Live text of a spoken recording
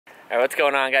Alright, what's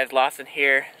going on, guys? Lawson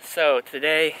here. So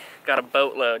today got a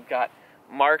boatload. Got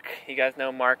Mark, you guys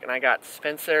know Mark, and I got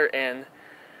Spencer and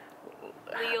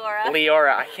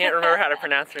Leora. I can't remember how to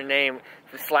pronounce her name.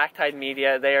 The Slack Tide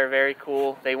Media, they are very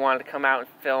cool. They wanted to come out and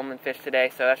film and fish today,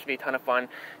 so that should be a ton of fun.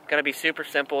 It's going to be super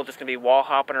simple, just going to be wall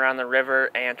hopping around the river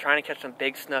and trying to catch some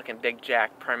big snook and big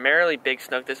jack. Primarily big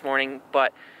snook this morning,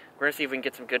 but we're going to see if we can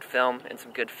get some good film and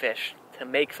some good fish to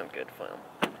make some good film.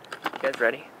 You guys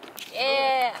ready?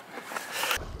 Yeah.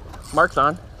 Mark's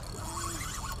on.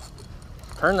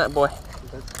 Turn that boy.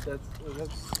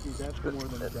 That's more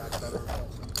than a jack better.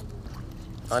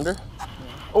 Under? Yeah.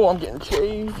 Oh, I'm getting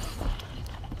chased.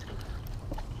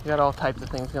 We got all types of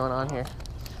things going on here.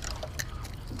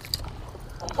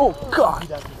 Oh God!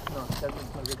 That's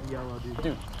yellow,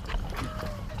 dude.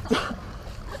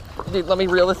 Dude, let me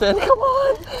reel this in. Come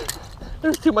on!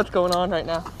 There's too much going on right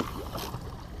now.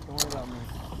 Don't worry about me.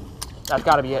 That's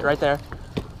got to be it right there.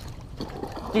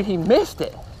 Dude, he missed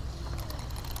it.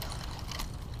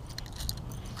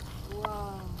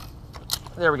 Whoa.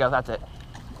 There we go. That's it.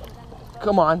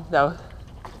 Come on, no.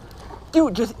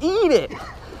 Dude, just eat it.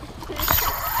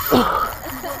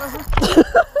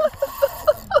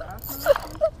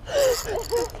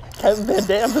 Kevin Van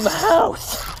Dam's in the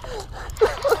house.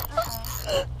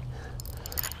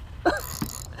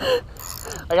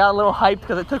 I got a little hyped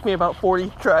because it took me about 40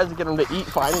 tries to get him to eat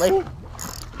finally.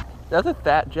 That's a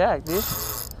fat jack, dude.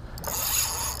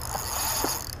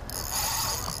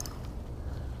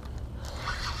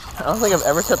 I don't think I've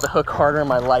ever set the hook harder in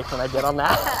my life than I did on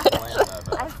that.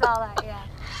 I saw that, yeah.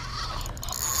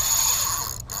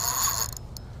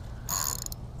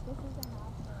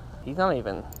 He's not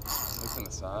even. He's on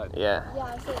the side. Yeah. Yeah,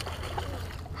 I see.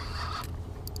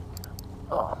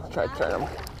 Oh, try to turn him.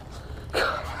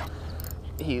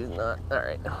 He's not.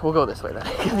 Alright, we'll go this way then,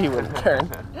 because he wouldn't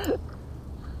turn.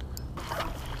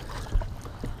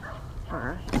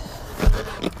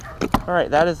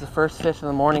 Alright, that is the first fish of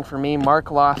the morning for me.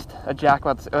 Mark lost a jack.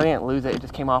 Oh, he didn't lose it. It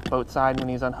just came off boat side when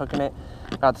he was unhooking it.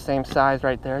 About the same size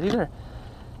right there. These are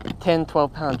 10,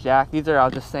 12 pound jack. These are, I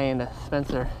was just saying to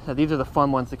Spencer, that these are the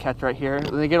fun ones to catch right here.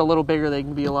 When they get a little bigger, they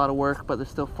can be a lot of work, but they're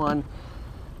still fun.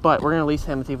 But we're going to release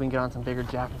him and see if we can get on some bigger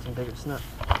jack and some bigger snook.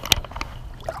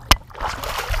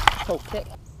 Okay.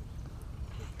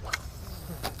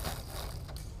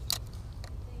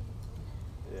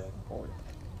 Yeah.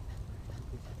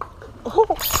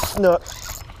 Oh, snook.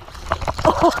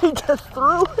 Oh, he just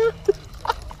threw it.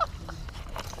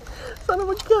 Son of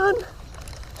a gun.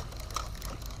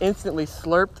 Instantly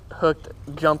slurped, hooked,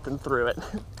 jumped, and threw it.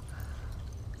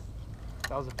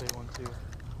 That was a big one, too.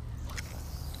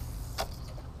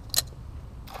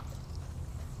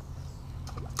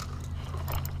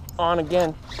 On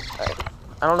again.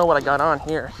 I don't know what I got on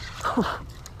here. So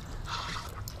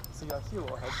you see a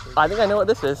little head shake. I think I know what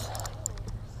this is.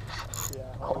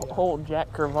 Yeah. Whole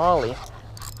Jack Crevalle.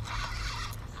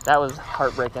 That was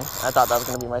heartbreaking. I thought that was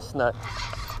going to be my snook.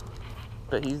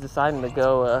 But he's deciding to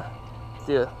go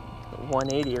do a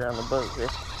 180 around the boat here.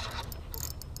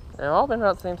 They've all been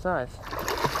about the same size.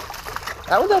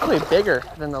 That one's actually bigger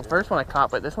than the first one I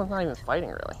caught, but this one's not even fighting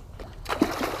really.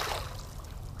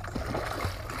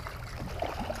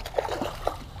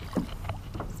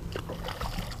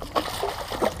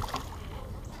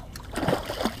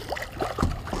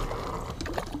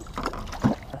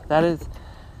 That is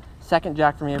second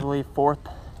jack for me, I believe, fourth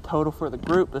total for the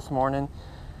group this morning.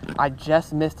 I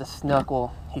just missed a snook.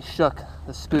 Well, he shook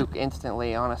the spook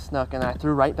instantly on a snook, and I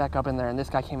threw right back up in there, and this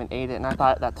guy came and ate it, and I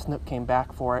thought that snook came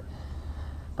back for it.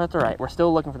 But it's all right. We're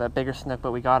still looking for that bigger snook,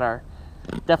 but we got our,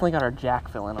 definitely got our jack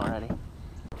fill in already.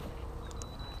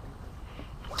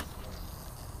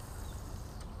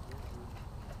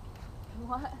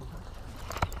 What?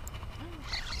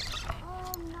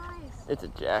 Oh, nice. It's a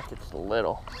jack. It's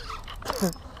little.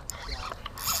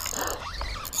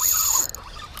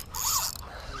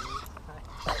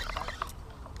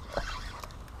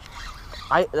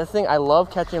 I love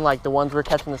catching like the ones we're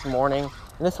catching this morning.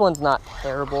 And this one's not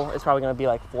terrible. It's probably going to be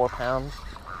like 4 pounds.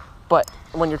 But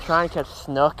when you're trying to catch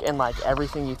snook and like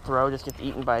everything you throw just gets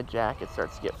eaten by a jack, it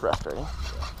starts to get frustrating.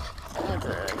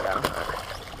 There we go.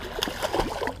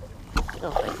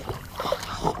 Oh,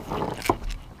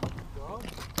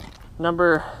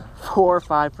 number 4 or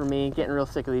 5 for me. Getting real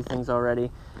sick of these things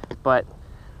already, but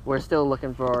we're still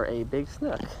looking for a big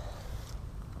snook.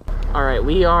 All right,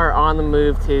 we are on the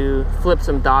move to flip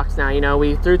some docks now. You know,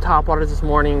 we threw topwaters this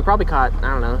morning, probably caught,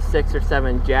 I don't know, 6 or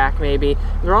 7 jack maybe.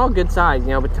 They're all good size, you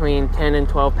know, between 10 and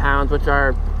 12 pounds, which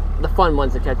are the fun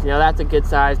ones to catch. You know, that's a good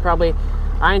size. Probably,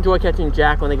 I enjoy catching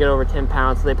jack when they get over 10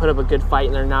 pounds, so they put up a good fight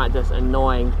and they're not just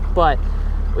annoying. But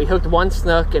We hooked one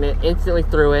snook and it instantly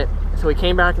threw it. So we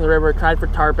came back in the river, tried for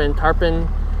tarpon. Tarpon,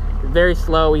 very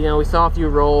slow. You know, we saw a few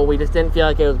roll. We just didn't feel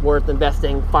like it was worth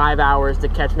investing 5 hours to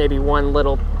catch maybe one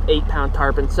little 8-pound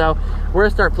tarpon. So we're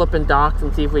gonna start flipping docks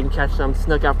and see if we can catch some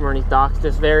snook out from underneath docks.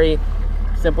 Just very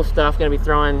simple stuff. Gonna be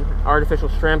throwing artificial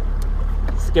shrimp,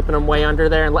 skipping them way under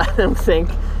there and letting them sink.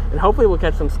 And hopefully we'll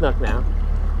catch some snook now.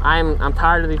 I'm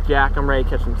tired of these jack. I'm ready to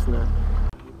catch some snook.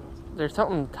 There's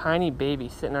something tiny baby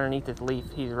sitting underneath this leaf.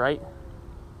 He's right.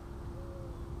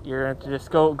 You're gonna have to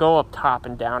just go up top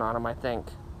and down on him, I think.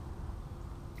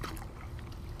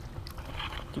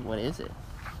 Dude, what is it?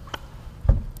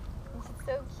 This is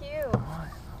so cute.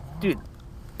 Dude,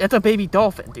 that's a baby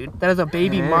dolphin, dude. That is a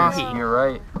baby mahi. You're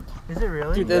right. Is it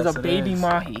really? Dude, there's a baby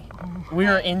mahi. We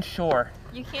are inshore.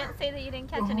 You can't say that you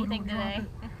didn't catch anything today.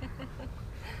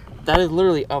 That is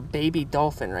literally a baby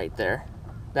dolphin right there.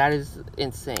 That is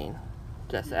insane.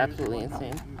 Just absolutely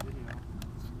insane.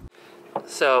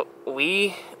 So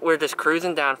we were just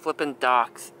cruising down, flipping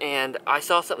docks, and I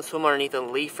saw something swim underneath a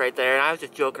leaf right there, and I was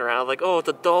just joking around. I was like, oh, it's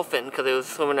a dolphin, because it was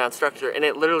swimming down structure, and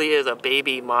it literally is a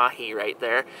baby mahi right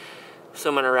there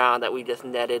swimming around that we just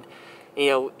netted. You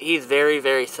know, he's very,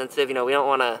 very sensitive. You know, we don't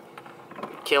want to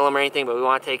kill him or anything, but we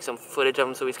want to take some footage of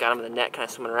him, so he's got him in the net kind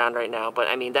of swimming around right now. But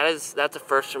I mean, that's a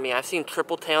first for me. I've seen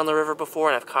triple tail in the river before,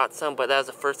 and I've caught some, but that was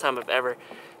the first time I've ever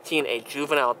seen a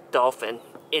juvenile dolphin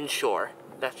inshore.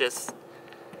 That's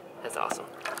awesome.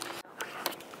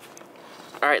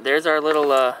 All right, there's our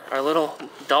little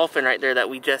dolphin right there that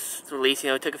we just released. You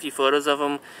know, we took a few photos of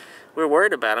him. We're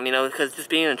worried about him, you know, because just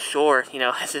being inshore, you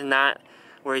know, this is not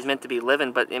where he's meant to be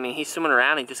living. But I mean, he's swimming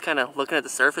around and just kind of looking at the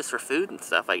surface for food and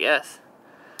stuff, I guess.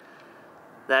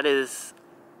 That is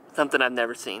something I've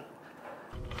never seen.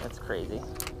 That's crazy.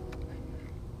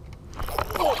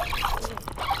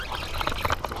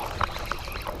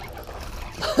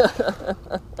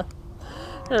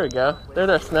 There we go. There's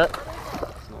our snook.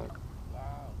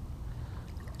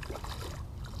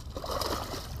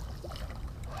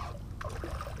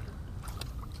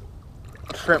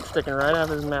 Shrimp sticking right out of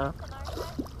his mouth.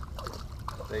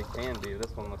 They can be.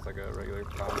 This one looks like a regular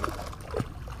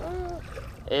prawn.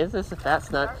 Is this a fat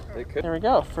snook? It could. There we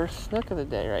go. First snook of the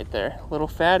day right there. Little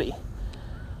fatty.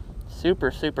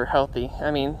 Super, super healthy.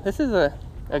 I mean, this is a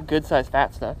good sized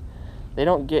fat snook. They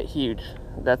don't get huge.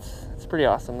 It's pretty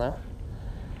awesome though.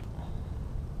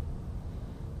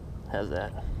 How's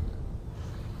that?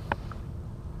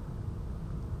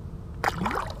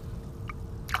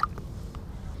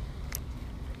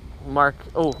 Mark,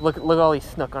 oh, look at all these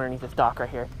snook underneath this dock right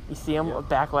here. You see them? Yep.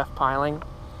 Back left piling.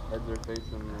 Heads are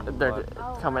facing. They're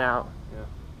coming out. Yeah.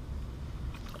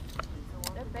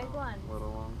 They're big ones.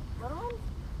 Little ones. Little ones?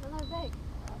 They're not big.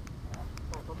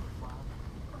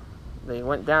 They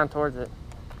went down towards it.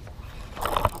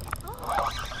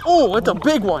 Oh, it's a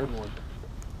big one.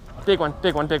 Big one,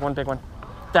 big one, big one, big one.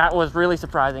 That was really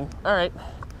surprising. All right.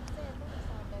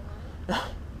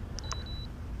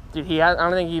 Dude, I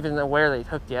don't think he's even aware that he's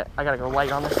hooked yet. I gotta go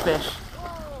light on this fish.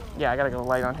 Yeah, I gotta go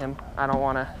light on him. I don't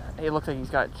wanna, it looks like he's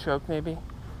got choked maybe.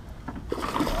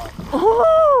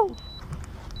 Woo!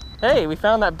 Hey, we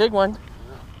found that big one.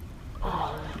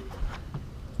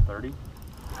 30?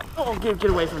 Oh, get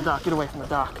away from the dock, get away from the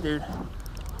dock, dude.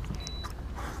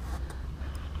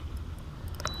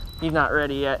 He's not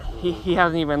ready yet. He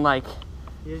hasn't even like...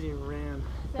 He hasn't even ran.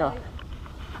 No.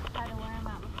 Try to wear them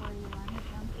out before you unhook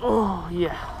them. Oh,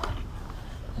 yeah.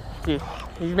 Dude,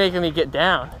 he's making me get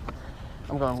down.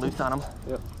 I'm going loose on him.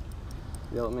 Yep.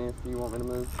 Yell at me if you want me to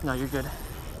move. No, you're good.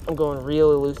 I'm going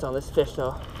really loose on this fish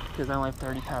though, because I only have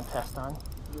 30-pound test on.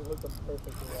 You hooked them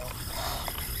perfectly well.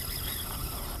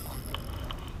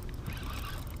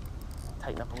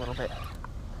 Tighten up a little bit.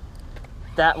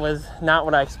 That was not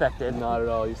what I expected. Not at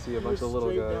all. You see a bunch of little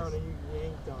Straight guys. down and you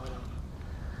yanked on him.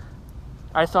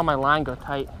 I saw my line go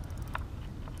tight.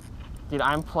 Dude,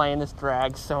 I'm playing this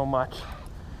drag so much.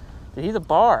 Dude, he's a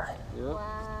bar. Yep.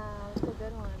 Wow, that's a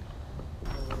good one.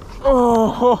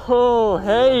 Oh,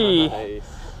 hey. Nice.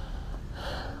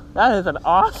 That is an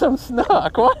awesome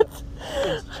snook. What?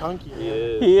 He's chunky. He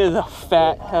is. He is a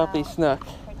fat, healthy snook.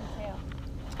 Take the tail.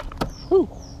 Whew.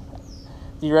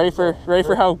 You ready for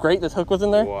how great this hook was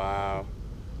in there? Wow.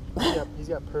 He's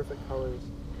got perfect colors.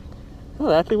 Oh,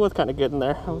 that actually was kind of good in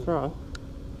there. I was wrong.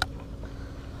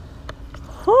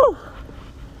 Whew.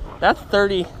 That's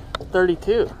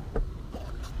 32.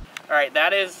 All right,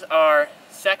 that is our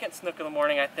second snook of the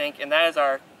morning, I think, and that is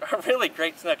our really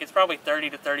great snook. It's probably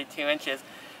 30 to 32 inches,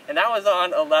 and that was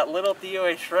on that little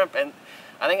DOA shrimp. And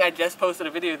I think I just posted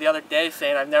a video the other day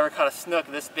saying I've never caught a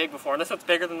snook this big before, and this one's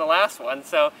bigger than the last one.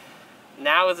 So,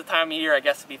 now is the time of year, I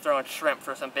guess, to be throwing shrimp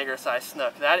for some bigger size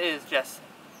snook. That is just,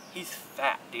 he's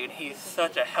fat, dude. He's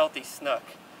such a healthy snook.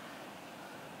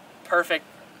 Perfect,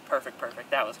 perfect,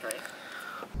 perfect. That was great.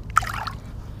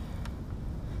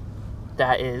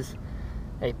 That is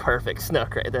a perfect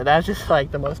snook right there. That's just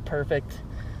like the most perfect,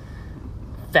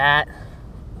 fat,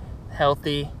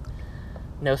 healthy,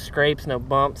 no scrapes, no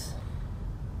bumps.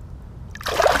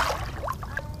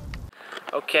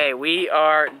 Okay, we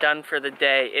are done for the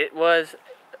day. It was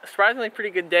a surprisingly pretty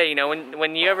good day. You know,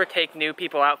 when you ever take new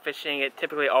people out fishing, it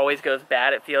typically always goes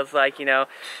bad. It feels like,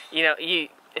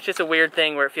 it's just a weird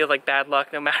thing where it feels like bad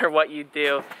luck no matter what you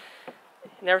do.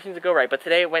 It never seems to go right, but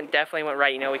today it definitely went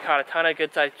right. You know, we caught a ton of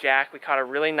good sized jack, we caught a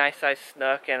really nice sized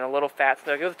snook and a little fat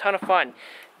snook. It was a ton of fun.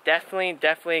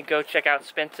 Definitely go check out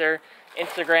Spencer,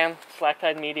 Instagram,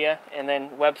 Slacktide Media, and then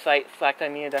website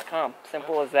slacktidemedia.com.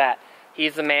 Simple as that.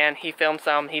 He's the man. He filmed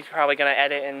some. He's probably gonna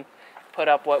edit and put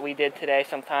up what we did today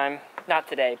sometime. Not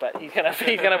today, but he's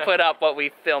gonna put up what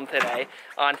we filmed today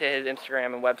onto his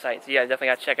Instagram and website. So yeah, definitely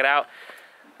gotta check it out.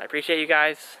 I appreciate you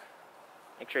guys.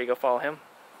 Make sure you go follow him.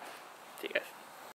 See you guys.